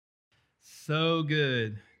So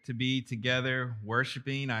good to be together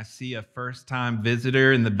worshiping. I see a first-time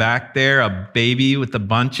visitor in the back there, a baby with the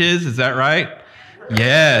bunches. Is that right?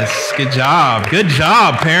 Yes. Good job. Good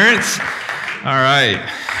job, parents. All right.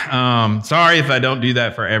 Sorry if I don't do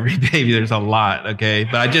that for every baby. There's a lot, okay?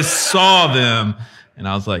 But I just saw them, and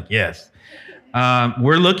I was like, yes.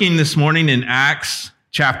 We're looking this morning in Acts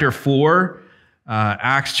chapter 4.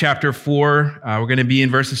 Acts chapter 4. We're going to be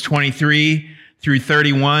in verses 23 through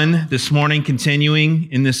 31 this morning,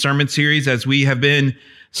 continuing in this sermon series as we have been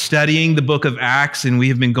studying the book of Acts, and we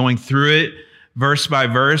have been going through it verse by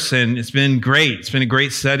verse, and it's been great. It's been a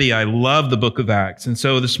great study. I love the book of Acts. And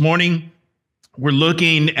so this morning, we're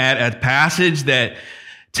looking at a passage that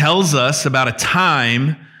tells us about a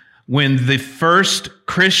time when the first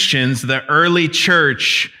Christians, the early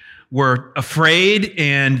church, were afraid,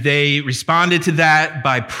 and they responded to that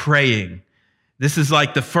by praying. This is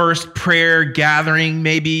like the first prayer gathering,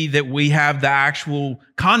 maybe, that we have the actual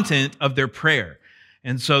content of their prayer.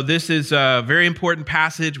 And so this is a very important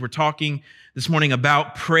passage. We're talking this morning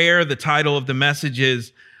about prayer. The title of the message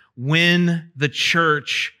is When the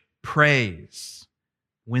Church Prays.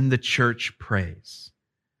 When the Church Prays.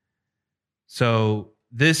 So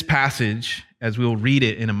this passage, as we'll read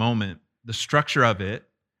it in a moment, the structure of it,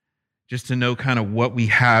 just to know kind of what we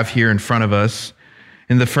have here in front of us.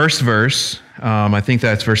 In the first verse, I think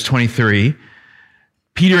that's verse 23,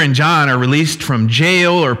 Peter and John are released from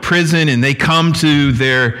jail or prison, and they come to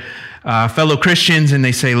their fellow Christians and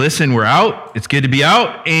they say, listen, we're out. It's good to be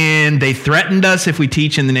out. And they threatened us if we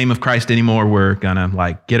teach in the name of Christ anymore, we're going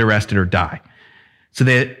to get arrested or die. So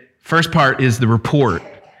the first part is the report.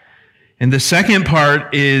 And the second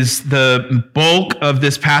part is the bulk of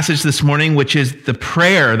this passage this morning, which is the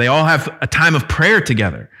prayer. They all have a time of prayer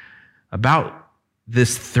together about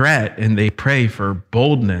this threat, and they pray for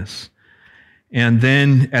boldness. And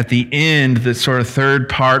then at the end, the sort of third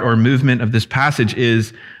part or movement of this passage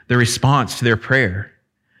is the response to their prayer.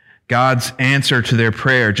 God's answer to their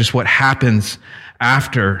prayer, just what happens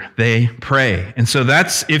after they pray. And so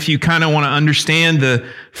that's, if you kind of want to understand the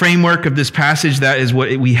framework of this passage, that is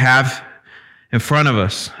what we have in front of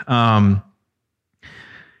us. At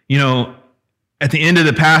the end of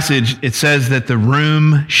the passage, it says that the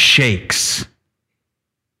room shakes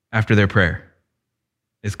after their prayer.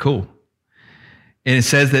 It's cool. And it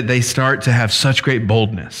says that they start to have such great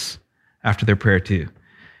boldness after their prayer too.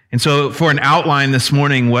 And so for an outline this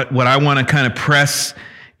morning, what I want to kind of press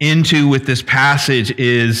into with this passage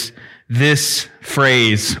is this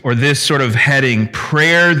phrase, or this sort of heading,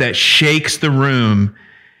 prayer that shakes the room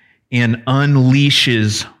and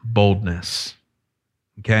unleashes boldness.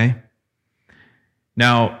 Okay?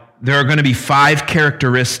 Now, there are going to be 5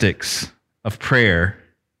 characteristics of prayer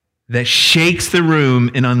that shakes the room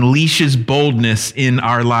and unleashes boldness in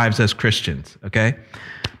our lives as Christians, okay?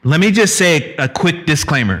 Let me just say a quick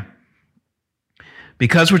disclaimer.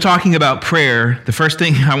 Because we're talking about prayer, the first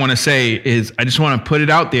thing I want to say is I just want to put it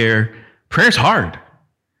out there, prayer's hard,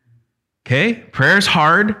 okay? Prayer's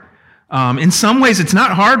hard. In some ways, it's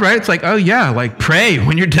not hard, right? It's like, oh yeah, pray.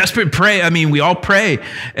 When you're desperate, pray. I mean, we all pray.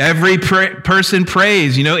 Every person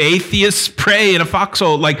prays. Atheists pray in a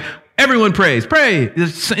foxhole. Everyone prays. Pray.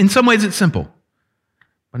 In some ways, it's simple.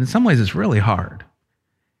 But in some ways, it's really hard.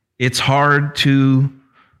 It's hard to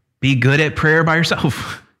be good at prayer by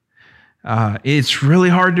yourself. It's really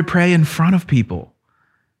hard to pray in front of people.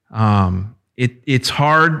 It's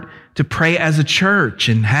hard to pray as a church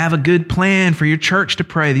and have a good plan for your church to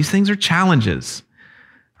pray. These things are challenges.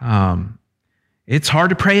 It's hard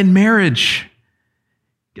to pray in marriage.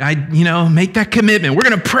 Make that commitment. We're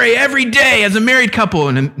going to pray every day as a married couple,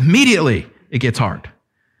 and immediately it gets hard.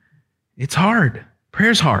 It's hard.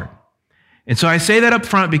 Prayer's hard. And so I say that up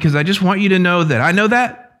front because I just want you to know that I know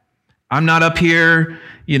that. I'm not up here,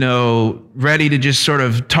 ready to just sort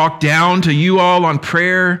of talk down to you all on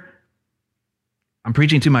prayer. I'm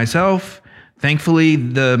preaching to myself. Thankfully,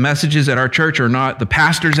 the messages at our church are not the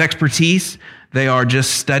pastor's expertise. They are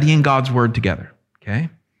just studying God's word together, okay?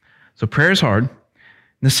 So prayer is hard.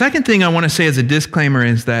 The second thing I want to say as a disclaimer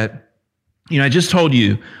is that, I just told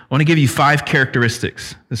you, I want to give you 5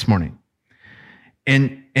 characteristics this morning.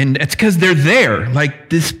 And it's because they're there.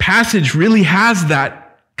 This passage really has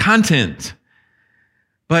that content.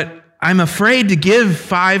 But I'm afraid to give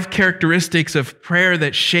 5 characteristics of prayer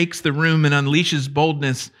that shakes the room and unleashes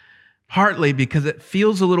boldness, partly because it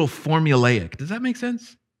feels a little formulaic. Does that make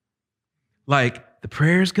sense? The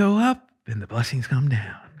prayers go up and the blessings come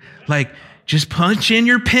down. Just punch in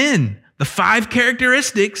your pen the 5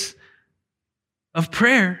 characteristics of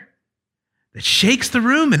prayer that shakes the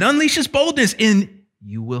room and unleashes boldness, and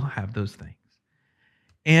you will have those things.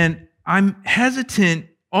 And I'm hesitant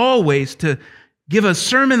always to give a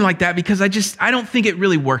sermon like that because I don't think it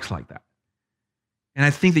really works like that. And I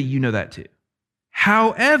think that you know that too.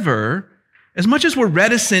 However, as much as we're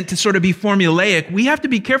reticent to sort of be formulaic, we have to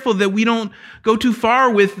be careful that we don't go too far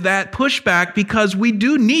with that pushback because we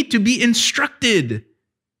do need to be instructed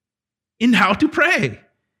in how to pray.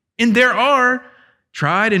 And there are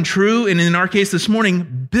tried and true, and in our case this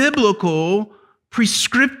morning, biblical,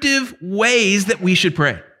 prescriptive ways that we should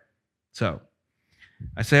pray. So,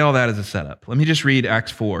 I say all that as a setup. Let me just read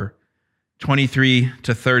Acts 4, 23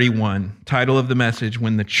 to 31, title of the message,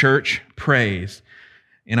 When the Church Prays.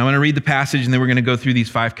 And I'm going to read the passage, and then we're going to go through these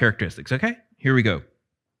 5 characteristics, okay? Here we go.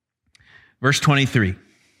 Verse 23.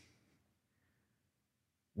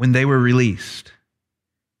 When they were released,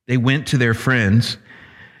 they went to their friends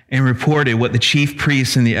and reported what the chief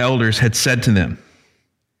priests and the elders had said to them.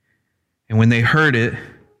 And when they heard it,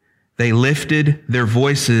 they lifted their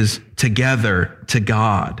voices together to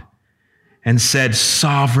God and said,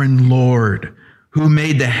 Sovereign Lord, who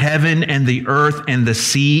made the heaven and the earth and the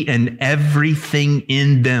sea and everything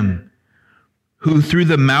in them, who through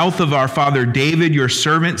the mouth of our father David, your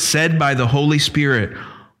servant, said by the Holy Spirit,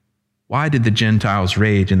 why did the Gentiles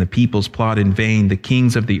rage and the peoples plot in vain? The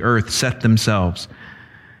kings of the earth set themselves,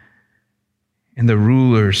 and the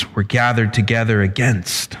rulers were gathered together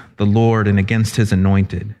against the Lord and against his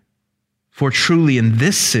anointed. For truly in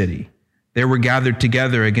this city there were gathered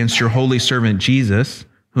together against your holy servant Jesus,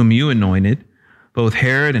 whom you anointed, both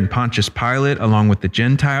Herod and Pontius Pilate, along with the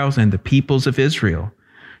Gentiles and the peoples of Israel,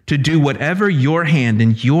 to do whatever your hand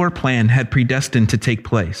and your plan had predestined to take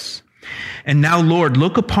place. And now, Lord,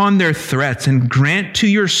 look upon their threats and grant to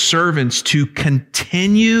your servants to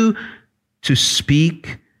continue to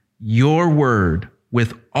speak your word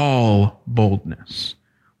with all boldness,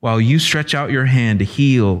 while you stretch out your hand to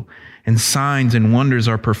heal, and signs and wonders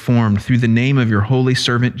are performed through the name of your holy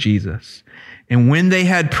servant Jesus. And when they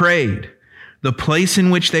had prayed, the place in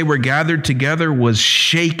which they were gathered together was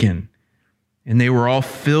shaken, and they were all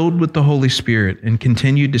filled with the Holy Spirit and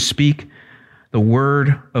continued to speak the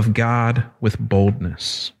word of God with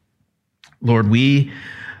boldness. Lord, we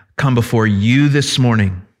come before you this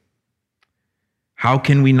morning. How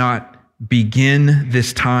can we not begin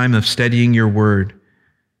this time of studying your word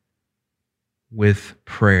with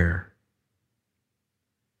prayer?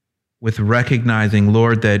 With recognizing,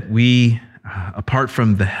 Lord, that we, apart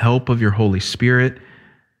from the help of your Holy Spirit,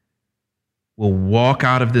 will walk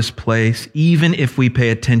out of this place, even if we pay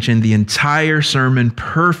attention the entire sermon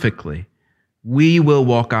perfectly. We will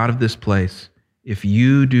walk out of this place if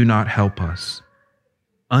you do not help us,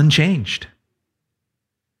 unchanged.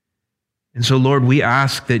 And so, Lord, we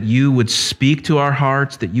ask that you would speak to our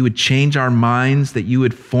hearts, that you would change our minds, that you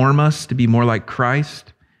would form us to be more like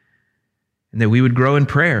Christ, and that we would grow in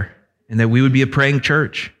prayer, and that we would be a praying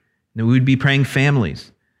church, and that we would be praying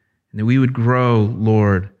families, and that we would grow,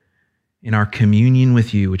 Lord, in our communion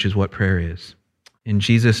with you, which is what prayer is. In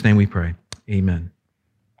Jesus' name we pray. Amen.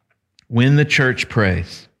 When the church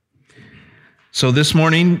prays. So this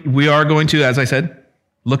morning, we are going to, as I said,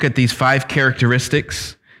 look at these 5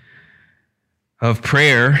 characteristics of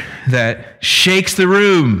prayer that shakes the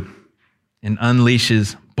room and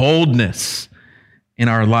unleashes boldness in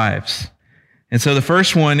our lives. And so the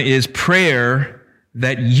first one is prayer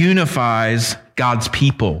that unifies God's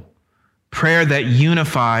people. Prayer that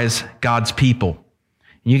unifies God's people.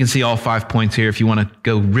 And you can see all 5 points here if you want to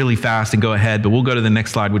go really fast and go ahead, but we'll go to the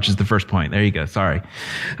next slide, which is the first point. There you go. Sorry.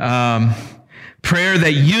 Prayer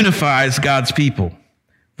that unifies God's people.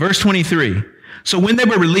 Verse 23. So when they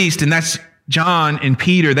were released, and that's John and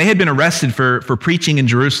Peter, they had been arrested for preaching in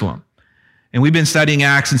Jerusalem. And we've been studying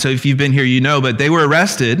Acts, and so if you've been here, you know, but they were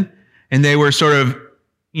arrested, and they were sort of,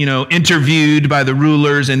 interviewed by the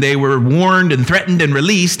rulers, and they were warned and threatened and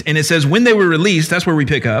released. And it says when they were released, that's where we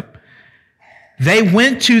pick up, they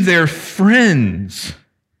went to their friends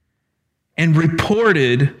and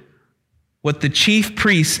reported what the chief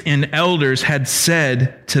priests and elders had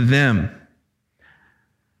said to them.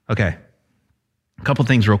 Okay, a couple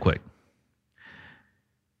things real quick.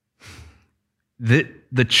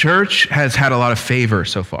 The church has had a lot of favor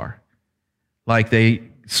so far. Like they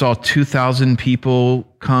saw 2,000 people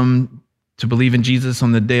come to believe in Jesus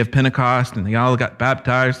on the day of Pentecost, and they all got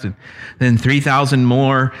baptized, and then 3,000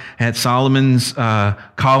 more at Solomon's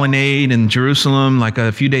colonnade in Jerusalem like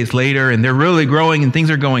a few days later, and they're really growing and things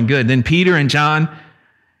are going good. Then Peter and John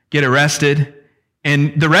get arrested,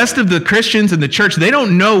 and the rest of the Christians in the church, they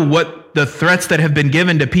don't know what the threats that have been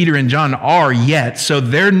given to Peter and John are yet, so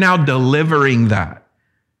they're now delivering that.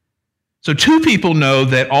 So 2 people know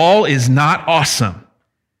that all is not awesome.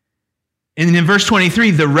 And in verse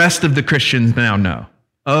 23, the rest of the Christians now know.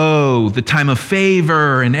 Oh, the time of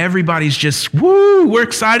favor, and everybody's just, woo, we're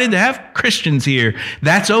excited to have Christians here.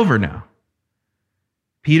 That's over now.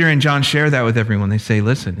 Peter and John share that with everyone. They say,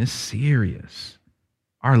 listen, it's serious.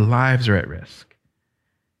 Our lives are at risk.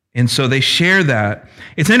 And so they share that.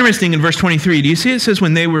 It's interesting in verse 23. Do you see it says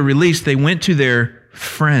when they were released, they went to their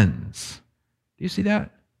friends. Do you see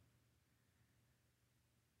that?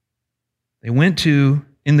 They went to,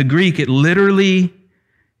 in the Greek, it literally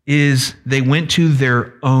is they went to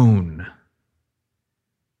their own.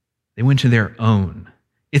 They went to their own.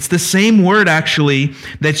 It's the same word, actually,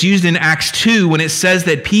 that's used in Acts 2 when it says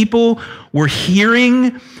that people were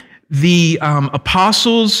hearing the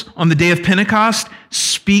apostles on the day of Pentecost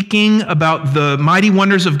speaking about the mighty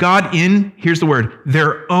wonders of God in, here's the word,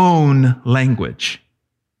 their own language.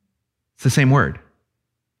 It's the same word.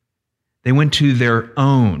 They went to their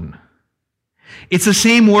own. It's the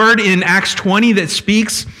same word in Acts 20 that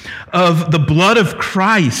speaks of the blood of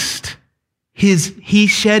Christ. He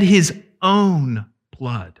shed his own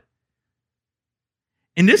blood.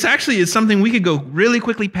 And this actually is something we could go really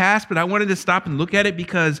quickly past, but I wanted to stop and look at it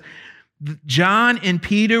because John and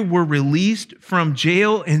Peter were released from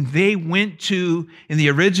jail and they went to, in the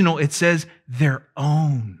original, it says their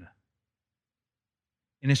own.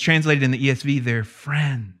 And it's translated in the ESV, their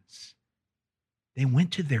friends. They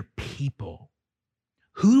went to their people.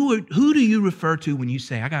 Who do you refer to when you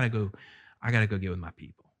say, I gotta go get with my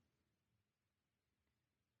people?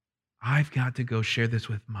 I've got to go share this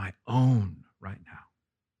with my own right now.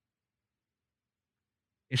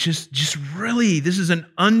 It's just really, this is an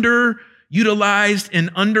underutilized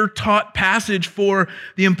and under-taught passage for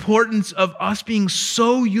the importance of us being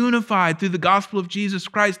so unified through the gospel of Jesus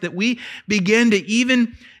Christ that we begin to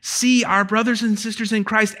even see our brothers and sisters in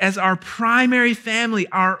Christ as our primary family,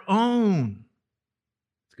 our own.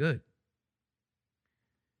 It's good.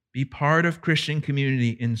 Be part of Christian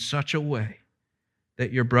community in such a way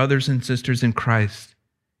that your brothers and sisters in Christ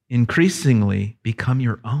increasingly become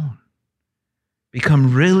your own,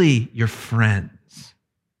 become really your friends.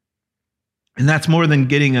 And that's more than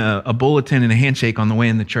getting a bulletin and a handshake on the way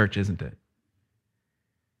in the church, isn't it?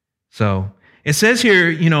 So it says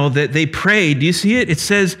here, that they prayed. Do you see it? It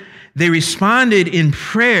says they responded in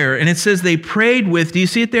prayer, and it says they prayed with, do you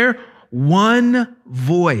see it there? One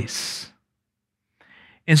voice.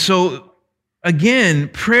 And so, again,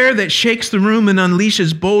 prayer that shakes the room and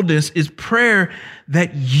unleashes boldness is prayer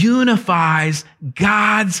that unifies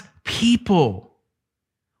God's people.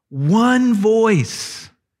 One voice.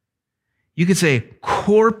 You could say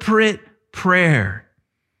corporate prayer.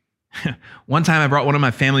 One time I brought one of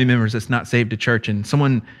my family members that's not saved to church, and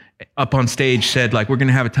someone up on stage said, we're going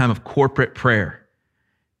to have a time of corporate prayer.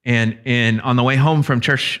 And on the way home from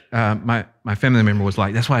church, my family member was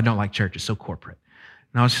like, that's why I don't like church. It's so corporate.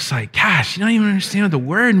 And I was just like, gosh, you don't even understand what the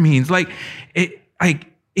word means.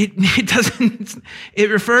 It doesn't, it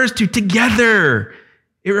refers to together.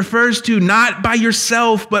 It refers to not by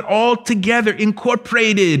yourself, but all together,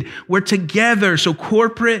 incorporated. We're together. So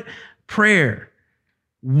corporate prayer.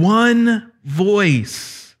 One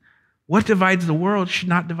voice. What divides the world should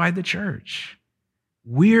not divide the church.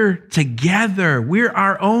 We're together. We're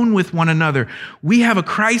our own with one another. We have a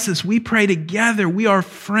crisis. We pray together. We are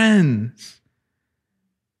friends.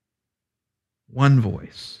 One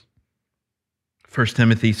voice. 1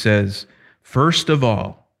 Timothy says, first of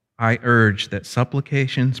all, I urge that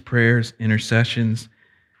supplications, prayers, intercessions,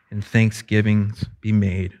 and thanksgivings be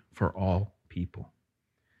made for all people.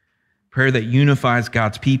 Prayer that unifies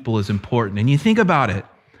God's people is important. And you think about it,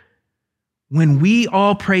 when we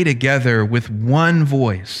all pray together with one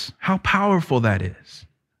voice, how powerful that is.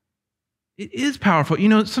 It is powerful.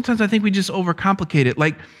 Sometimes I think we just overcomplicate it.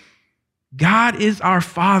 God is our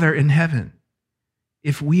Father in heaven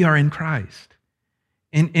if we are in Christ.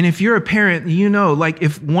 And if you're a parent,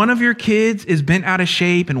 if one of your kids is bent out of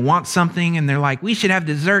shape and wants something and they're like, we should have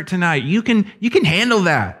dessert tonight, you can handle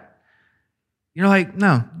that. You're like,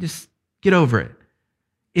 no, just get over it.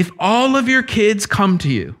 If all of your kids come to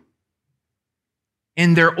you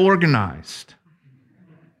and they're organized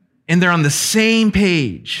and they're on the same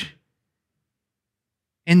page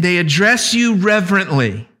and they address you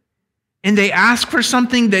reverently and they ask for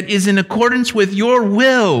something that is in accordance with your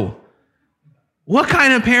will, what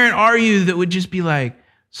kind of parent are you that would just be like,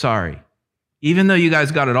 sorry, even though you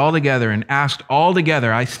guys got it all together and asked all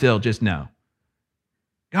together, I still just know.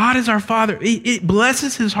 God is our Father. It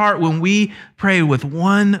blesses his heart when we pray with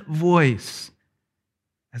one voice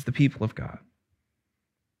as the people of God.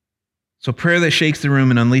 So prayer that shakes the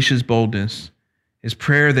room and unleashes boldness is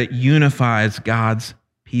prayer that unifies God's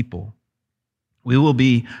people. We will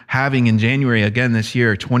be having in January again this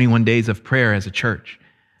year 21 days of prayer as a church.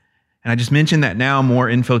 And I just mentioned that now, more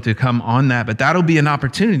info to come on that, but that'll be an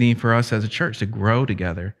opportunity for us as a church to grow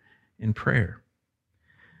together in prayer.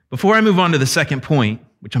 Before I move on to the second point,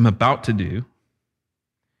 which I'm about to do,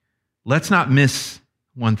 let's not miss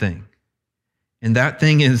one thing. And that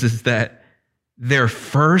thing is that their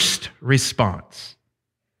first response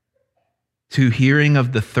to hearing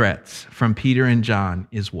of the threats from Peter and John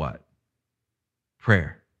is what?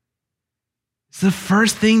 Prayer. It's the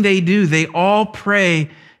first thing they do. They all pray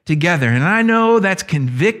together. And I know that's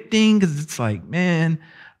convicting because it's like, man,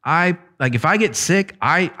 if I get sick,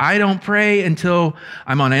 I don't pray until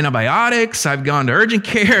I'm on antibiotics. I've gone to urgent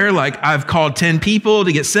care. I've called 10 people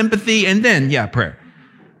to get sympathy and then, prayer.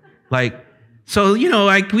 So,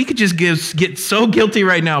 we could just get so guilty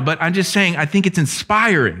right now, but I'm just saying, I think it's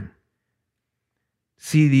inspiring to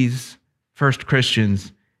see these first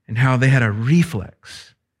Christians and how they had a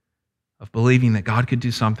reflex of believing that God could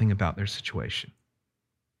do something about their situation.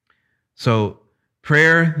 So,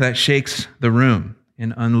 prayer that shakes the room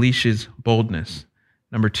and unleashes boldness.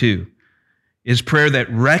 Number 2 is prayer that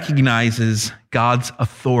recognizes God's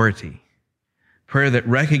authority. Prayer that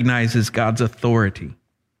recognizes God's authority.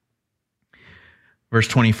 Verse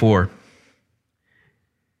 24.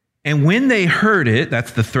 And when they heard it,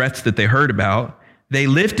 that's the threats that they heard about, they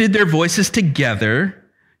lifted their voices together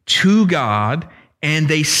to God, and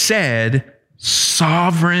they said,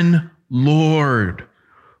 Sovereign Lord,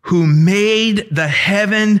 who made the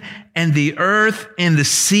heaven and the earth and the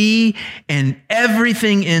sea and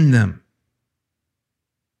everything in them.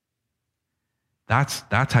 That's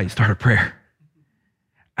how you start a prayer.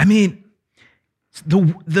 I mean,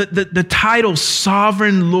 the title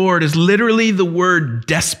Sovereign Lord is literally the word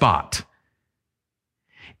despot.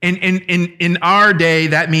 And in our day,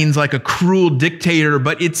 that means like a cruel dictator,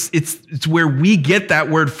 but it's where we get that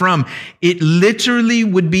word from. It literally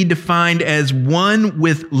would be defined as one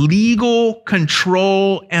with legal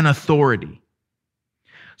control and authority.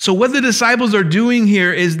 So what the disciples are doing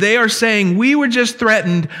here is they are saying, we were just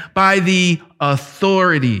threatened by the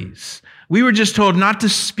authorities. We were just told not to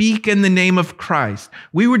speak in the name of Christ.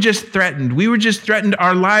 We were just threatened. We were just threatened.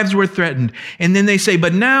 Our lives were threatened. And then they say,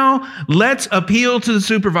 but now let's appeal to the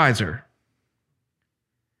supervisor.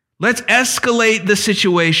 Let's escalate the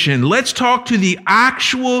situation. Let's talk to the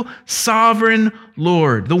actual sovereign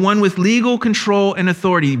Lord, the one with legal control and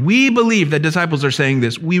authority. We believe that disciples are saying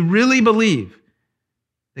this. We really believe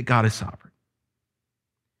that God is sovereign.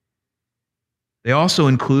 They also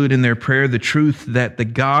include in their prayer the truth that the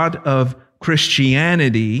God of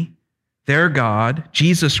Christianity, their God,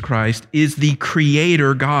 Jesus Christ, is the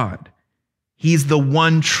creator God. He's the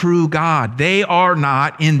one true God. They are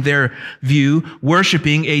not, in their view,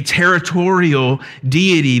 worshiping a territorial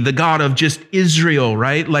deity, the God of just Israel,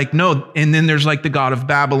 right? No. And then there's the God of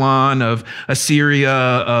Babylon, of Assyria,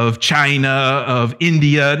 of China, of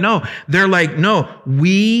India. No, they're no,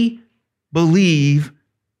 we believe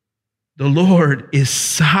the Lord is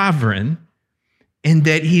sovereign and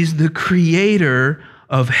that he's the creator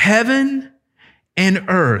of heaven and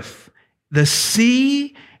earth, the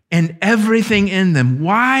sea and everything in them.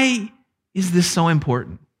 Why is this so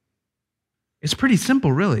important? It's pretty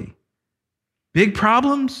simple, really. Big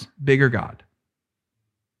problems, bigger God.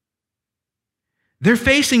 They're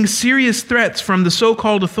facing serious threats from the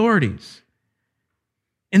so-called authorities.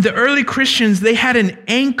 And the early Christians, they had an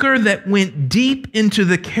anchor that went deep into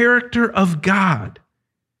the character of God.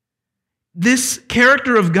 This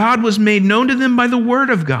character of God was made known to them by the Word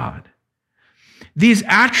of God. These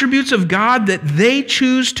attributes of God that they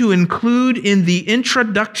choose to include in the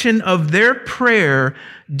introduction of their prayer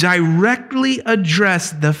directly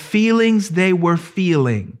address the feelings they were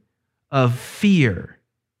feeling of fear,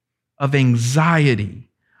 of anxiety,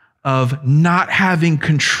 of not having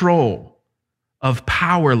control, of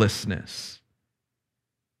powerlessness.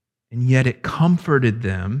 And yet it comforted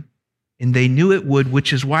them, and they knew it would,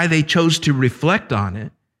 which is why they chose to reflect on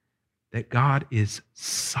it, that God is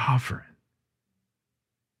sovereign,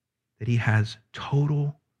 that he has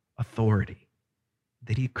total authority,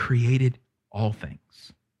 that he created all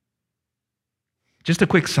things. Just a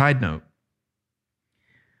quick side note.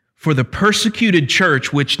 For the persecuted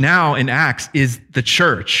church, which now in Acts is the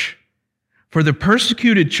church, for the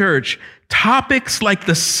persecuted church, topics like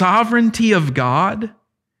the sovereignty of God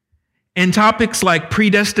and topics like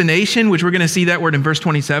predestination, which we're going to see that word in verse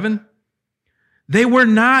 27, they were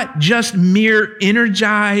not just mere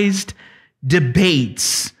energized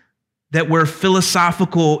debates that were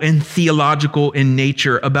philosophical and theological in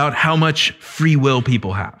nature about how much free will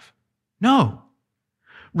people have. No.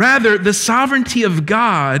 Rather, the sovereignty of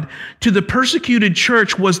God to the persecuted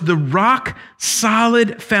church was the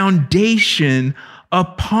rock-solid foundation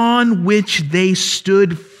upon which they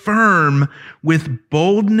stood firm with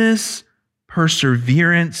boldness,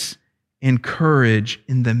 perseverance, and courage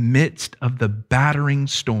in the midst of the battering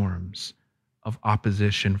storms of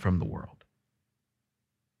opposition from the world.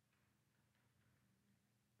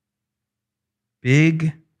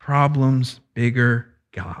 Big problems, bigger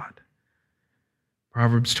God.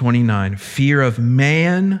 Proverbs 29, fear of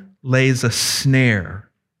man lays a snare,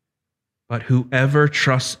 but whoever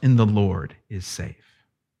trusts in the Lord is safe.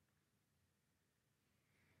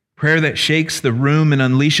 Prayer that shakes the room and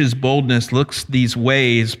unleashes boldness looks these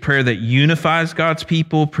ways. Prayer that unifies God's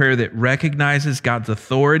people, prayer that recognizes God's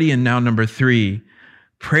authority, and now number 3,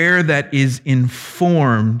 prayer that is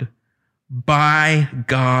informed by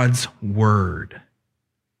God's word.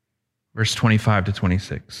 Verse 25 to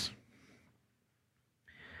 26.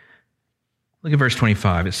 Look at verse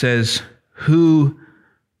 25. It says, who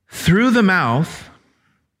through the mouth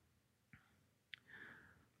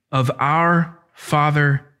of our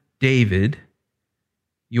father David,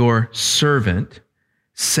 your servant,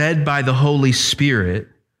 said by the Holy Spirit,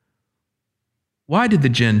 why did the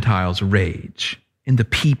Gentiles rage and the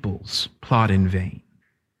peoples plot in vain?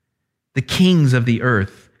 The kings of the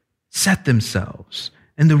earth set themselves,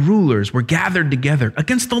 and the rulers were gathered together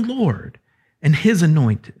against the Lord and his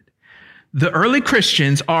anointed. The early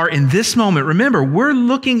Christians are in this moment, remember, we're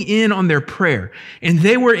looking in on their prayer, and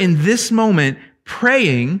they were in this moment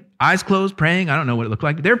praying, eyes closed, praying. I don't know what it looked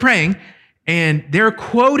like. They're praying, and they're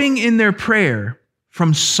quoting in their prayer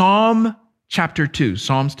from Psalm chapter 2,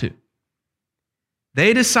 Psalms 2.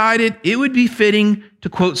 They decided it would be fitting to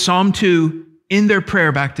quote Psalm 2 in their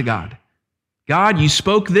prayer back to God. God, you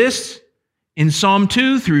spoke this in Psalm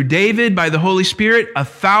 2 through David by the Holy Spirit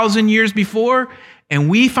 1,000 years before, and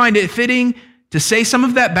we find it fitting to say some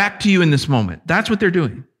of that back to you in this moment. That's what they're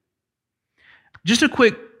doing. Just a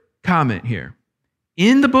quick comment here.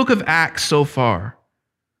 In the book of Acts so far,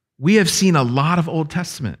 we have seen a lot of Old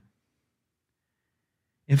Testament.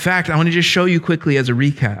 In fact, I want to just show you quickly as a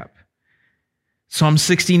recap. Psalm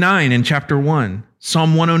 69 in chapter 1,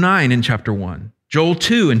 Psalm 109 in chapter 1, Joel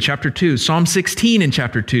 2 in chapter 2, Psalm 16 in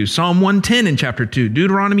chapter 2, Psalm 110 in chapter 2,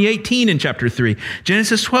 Deuteronomy 18 in chapter 3,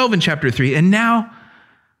 Genesis 12 in chapter 3, and now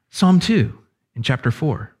Psalm 2 in chapter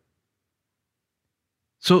 4.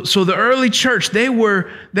 So the early church, they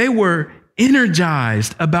were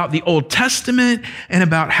energized about the Old Testament and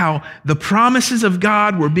about how the promises of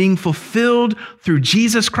God were being fulfilled through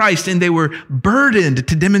Jesus Christ, and they were burdened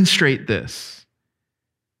to demonstrate this.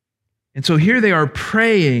 And so here they are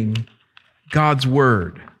praying God's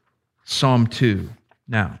word, Psalm 2.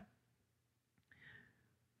 Now,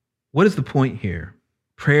 what is the point here?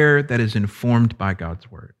 Prayer that is informed by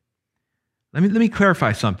God's word. Let me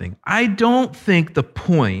clarify something. I don't think the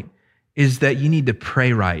point is that you need to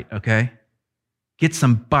pray right, okay? Get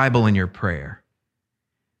some Bible in your prayer.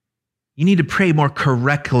 You need to pray more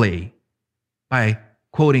correctly by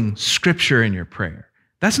quoting scripture in your prayer.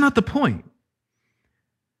 That's not the point.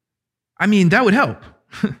 I mean, that would help,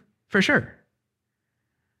 for sure.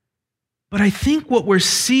 But I think what we're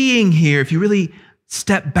seeing here, if you really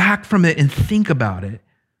step back from it and think about it,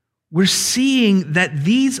 we're seeing that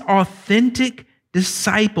these authentic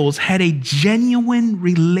disciples had a genuine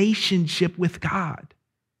relationship with God.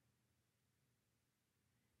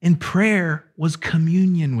 And prayer was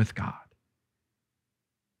communion with God.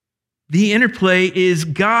 The interplay is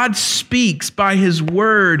God speaks by his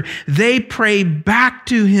word. They pray back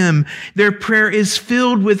to him. Their prayer is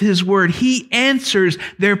filled with his word. He answers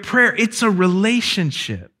their prayer. It's a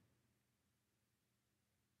relationship.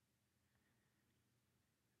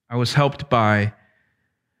 I was helped by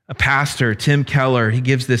a pastor, Tim Keller. He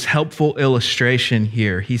gives this helpful illustration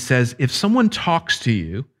here. He says, if someone talks to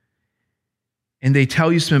you and they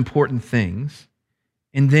tell you some important things,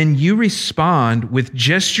 and then you respond with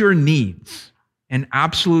just your needs and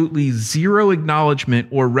absolutely zero acknowledgement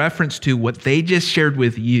or reference to what they just shared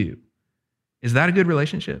with you, is that a good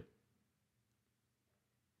relationship?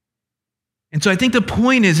 And so I think the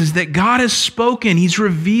point is that God has spoken. He's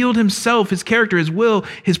revealed himself, his character, his will,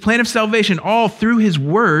 his plan of salvation, all through his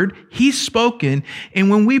word. He's spoken. And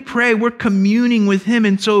when we pray, we're communing with him.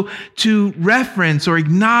 And so to reference or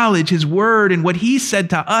acknowledge his word and what he said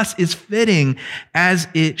to us is fitting, as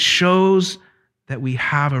it shows that we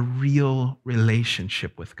have a real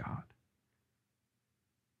relationship with God.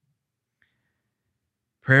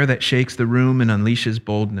 Prayer that shakes the room and unleashes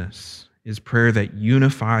boldness is prayer that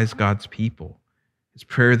unifies God's people. It's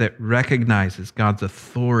prayer that recognizes God's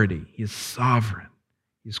authority. He is sovereign.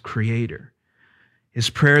 He is creator. His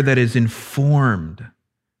prayer that is informed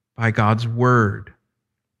by God's word.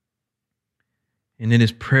 And it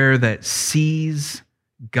is prayer that sees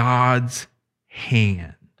God's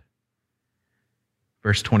hand.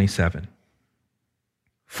 Verse 27.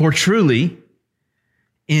 For truly,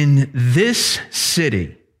 in this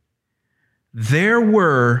city, there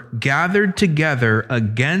were gathered together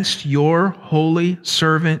against your holy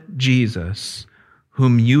servant Jesus,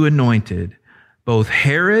 whom you anointed, both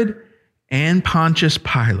Herod and Pontius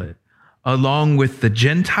Pilate, along with the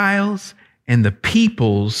Gentiles and the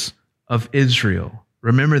peoples of Israel.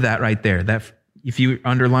 Remember that right there. That if you're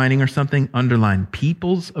underlining or something, underline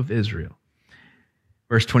peoples of Israel.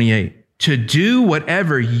 Verse 28, to do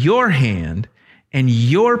whatever your hand and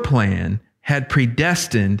your plan had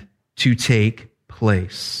predestined to take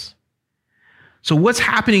place. So what's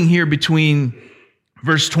happening here between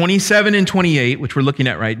verse 27 and 28, which we're looking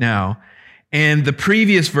at right now, and the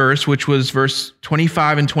previous verse, which was verse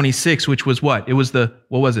 25 and 26, which was what? It was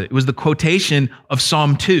the quotation of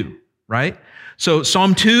Psalm 2, right? So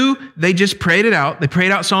Psalm 2, they just prayed it out. They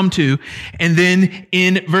prayed out Psalm 2. And then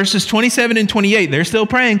in verses 27 and 28, they're still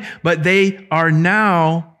praying, but they are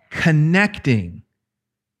now connecting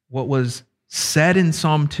what was said in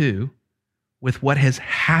Psalm 2 with what has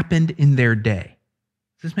happened in their day.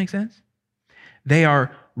 Does this make sense? They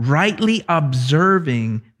are rightly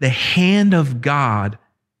observing the hand of God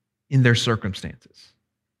in their circumstances.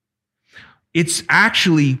 It's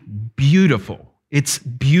actually beautiful. It's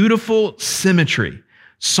beautiful symmetry.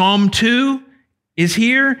 Psalm 2 is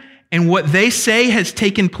here, and what they say has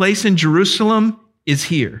taken place in Jerusalem is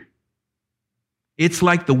here. It's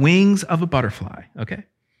like the wings of a butterfly, okay?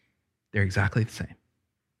 They're exactly the same.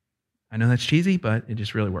 I know that's cheesy, but it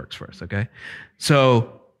just really works for us, okay?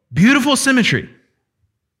 So, beautiful symmetry.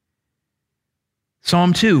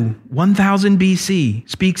 Psalm 2, 1000 BC,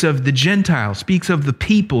 speaks of the Gentiles, speaks of the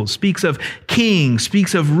people, speaks of kings,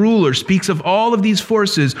 speaks of rulers, speaks of all of these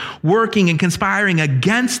forces working and conspiring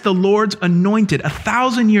against the Lord's anointed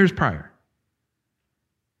 1,000 years prior.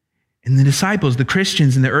 And the disciples, the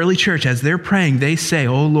Christians in the early church, as they're praying, they say,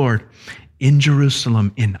 "Oh Lord, in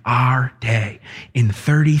Jerusalem, in our day, in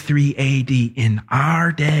 33 AD, in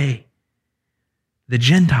our day, the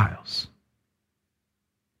Gentiles,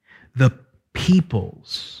 the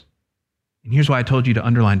peoples." And here's why I told you to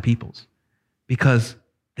underline peoples. Because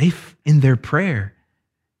they, in their prayer,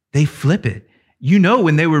 they flip it. You know,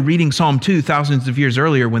 when they were reading Psalm 2 thousands of years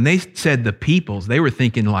earlier, when they said the peoples, they were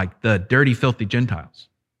thinking like the dirty, filthy Gentiles.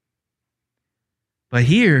 But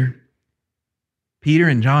here, Peter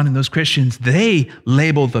and John and those Christians, they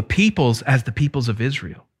label the peoples as the peoples of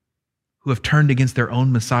Israel who have turned against their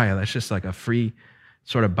own Messiah. That's just like a free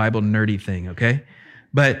sort of Bible nerdy thing, okay?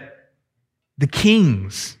 But the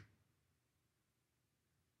kings,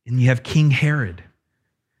 and you have King Herod.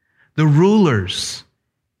 The rulers,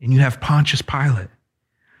 and you have Pontius Pilate.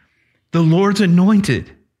 The Lord's anointed,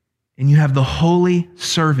 and you have the holy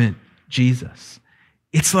servant, Jesus.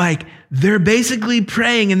 It's like they're basically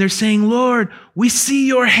praying and they're saying, "Lord, we see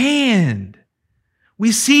your hand.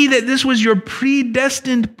 We see that this was your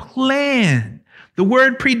predestined plan." The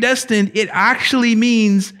word predestined, it actually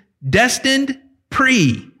means destined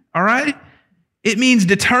all right? It means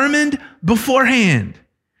determined beforehand.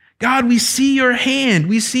 God, we see your hand.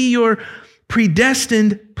 We see your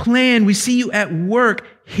predestined plan. We see you at work.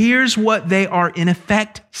 Here's what they are in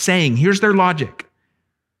effect saying. Here's their logic.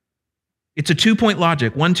 It's a 2-point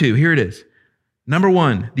logic. 1, 2. Here it is. Number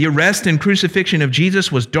 1, the arrest and crucifixion of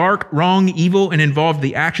Jesus was dark, wrong, evil, and involved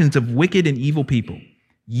the actions of wicked and evil people.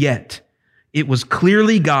 Yet, it was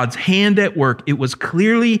clearly God's hand at work. It was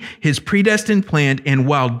clearly his predestined plan. And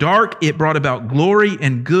while dark, it brought about glory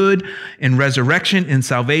and good and resurrection and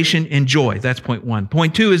salvation and joy. That's point 1.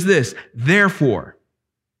 Point 2 is this. Therefore,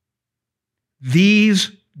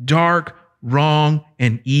 these dark, wrong,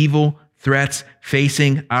 and evil threats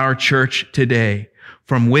facing our church today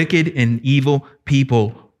from wicked and evil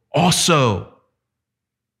people also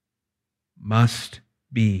must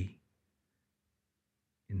be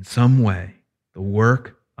in some way the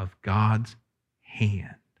work of God's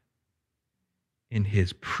hand in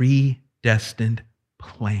his predestined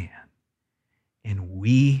plan. And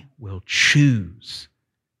we will choose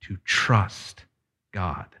to trust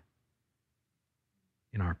God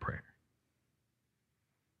in our prayer.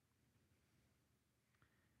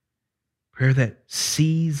 Prayer that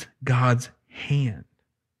sees God's hand.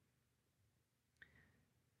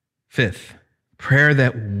 5th, prayer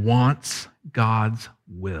that wants God's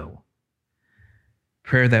will.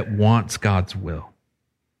 Prayer that wants God's will.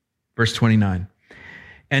 Verse 29.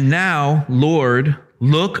 And now, Lord,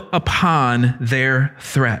 look upon their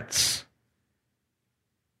threats.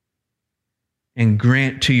 and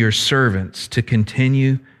grant to your servants to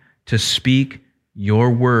continue to speak your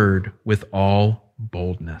word with all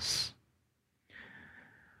boldness.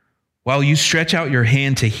 While you stretch out your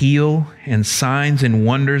hand to heal, and signs and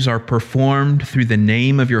wonders are performed through the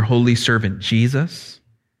name of your holy servant Jesus.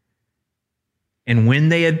 And when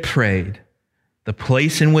they had prayed, the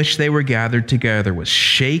place in which they were gathered together was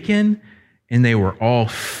shaken, and they were all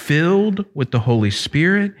filled with the Holy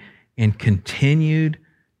Spirit and continued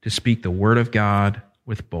to speak the word of God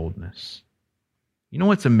with boldness. You know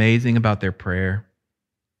what's amazing about their prayer?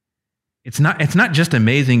 It's not just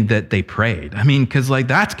amazing that they prayed. I mean, because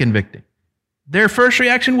that's convicting. Their first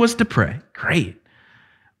reaction was to pray. Great.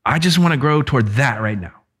 I just want to grow toward that right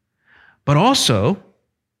now. But also,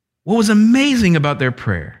 what was amazing about their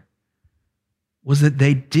prayer was that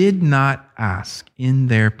they did not ask in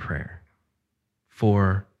their prayer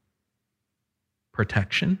for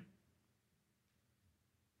protection.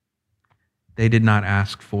 They did not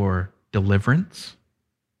ask for deliverance.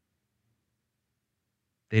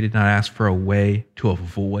 They did not ask for a way to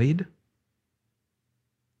avoid.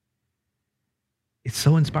 It's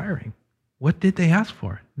so inspiring. What did they ask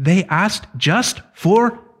for? They asked just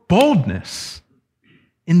for boldness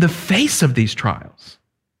in the face of these trials.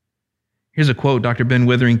 Here's a quote, Dr. Ben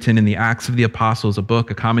Witherington in the Acts of the Apostles, a book,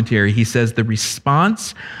 a commentary. He says, the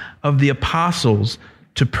response of the apostles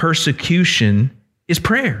to persecution is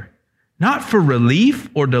prayer, not for relief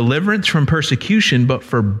or deliverance from persecution, but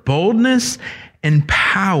for boldness and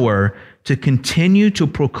power to continue to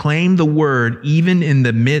proclaim the word even in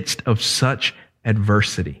the midst of such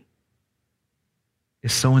adversity.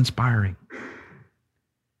 It's so inspiring.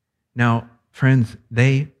 Now, friends,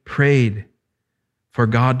 they prayed for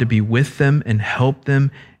God to be with them and help them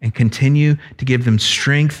and continue to give them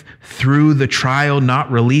strength through the trial,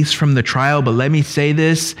 not release from the trial. But let me say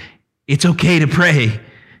this, it's okay to pray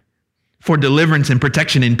for deliverance and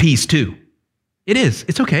protection and peace too. It is.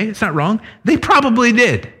 It's okay. It's not wrong. They probably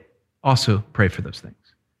did also pray for those things.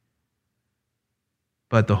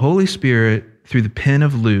 But the Holy Spirit, through the pen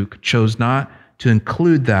of Luke, chose not to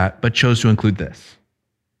include that, but chose to include this,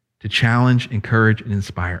 to challenge, encourage, and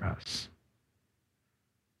inspire us.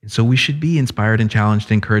 And so we should be inspired and challenged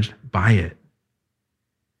and encouraged by it.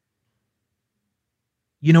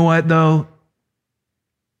 You know what, though?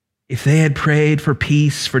 If they had prayed for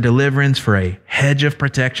peace, for deliverance, for a hedge of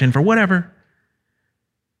protection, for whatever,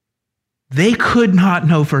 they could not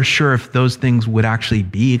know for sure if those things would actually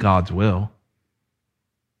be God's will.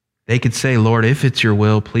 They could say, Lord, if it's your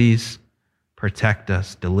will, please protect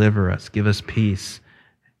us, deliver us, give us peace,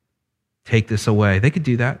 take this away. They could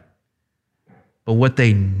do that. But what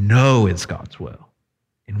they know is God's will.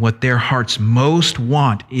 And what their hearts most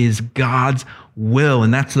want is God's will.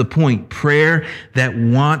 And that's the point. Prayer that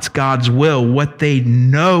wants God's will, what they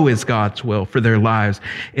know is God's will for their lives,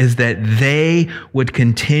 is that they would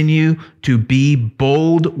continue to be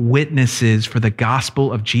bold witnesses for the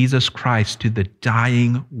gospel of Jesus Christ to the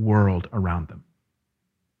dying world around them.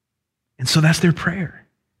 And so that's their prayer.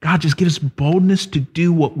 God, just give us boldness to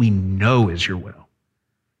do what we know is your will.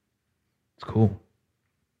 It's cool.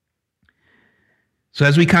 So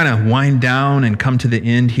as we kind of wind down and come to the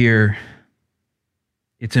end here,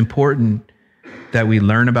 it's important that we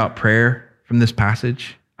learn about prayer from this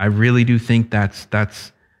passage. I really do think that's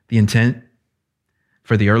the intent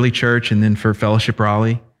for the early church and then for Fellowship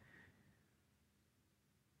Raleigh.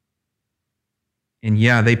 And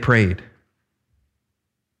yeah, they prayed.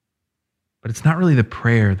 But it's not really the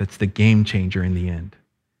prayer that's the game changer in the end.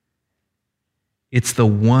 It's the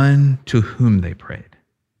one to whom they prayed.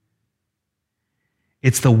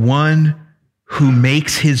 It's the one who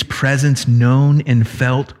makes his presence known and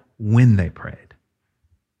felt when they prayed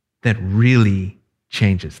that really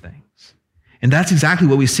changes things. And that's exactly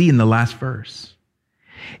what we see in the last verse.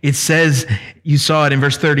 It says, you saw it in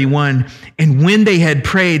verse 31, and when they had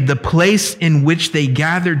prayed, the place in which they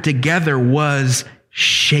gathered together was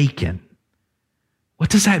shaken. What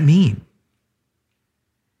does that mean?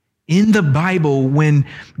 In the Bible, when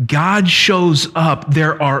God shows up,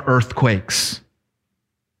 there are earthquakes.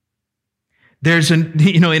 There's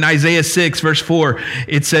in Isaiah 6, verse 4,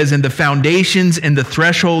 it says, and the foundations and the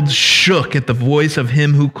thresholds shook at the voice of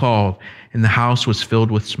him who called, and the house was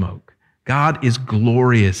filled with smoke. God is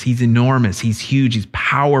glorious. He's enormous. He's huge. He's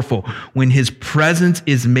powerful. When his presence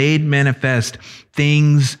is made manifest,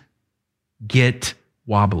 things get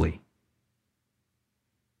wobbly.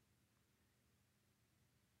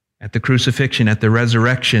 At the crucifixion, at the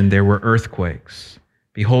resurrection, there were earthquakes.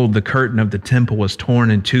 Behold, the curtain of the temple was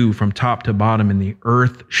torn in two from top to bottom, and the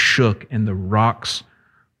earth shook, and the rocks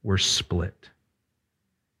were split.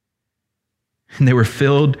 And they were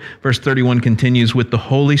filled, verse 31 continues, with the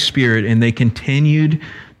Holy Spirit, and they continued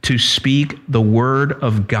to speak the word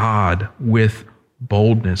of God with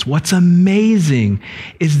boldness. What's amazing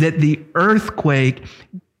is that the earthquake,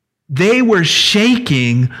 they were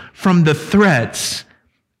shaking from the threats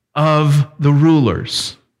of the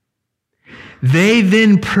rulers. They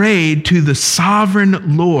then prayed to the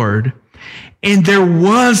sovereign Lord, and there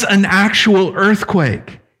was an actual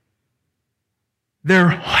earthquake. Their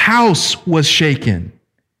house was shaken,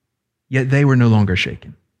 yet they were no longer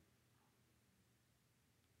shaken.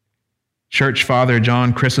 Church Father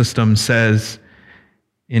John Chrysostom says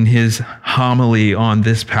in his homily on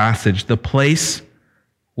this passage, the place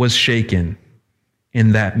was shaken,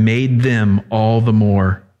 and that made them all the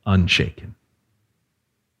more unshaken.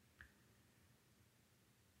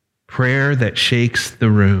 Prayer that shakes the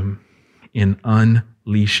room and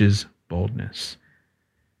unleashes boldness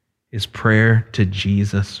is prayer to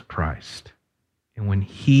Jesus Christ. And when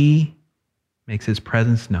he makes his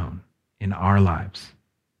presence known in our lives,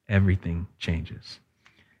 everything changes.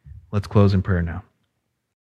 Let's close in prayer now.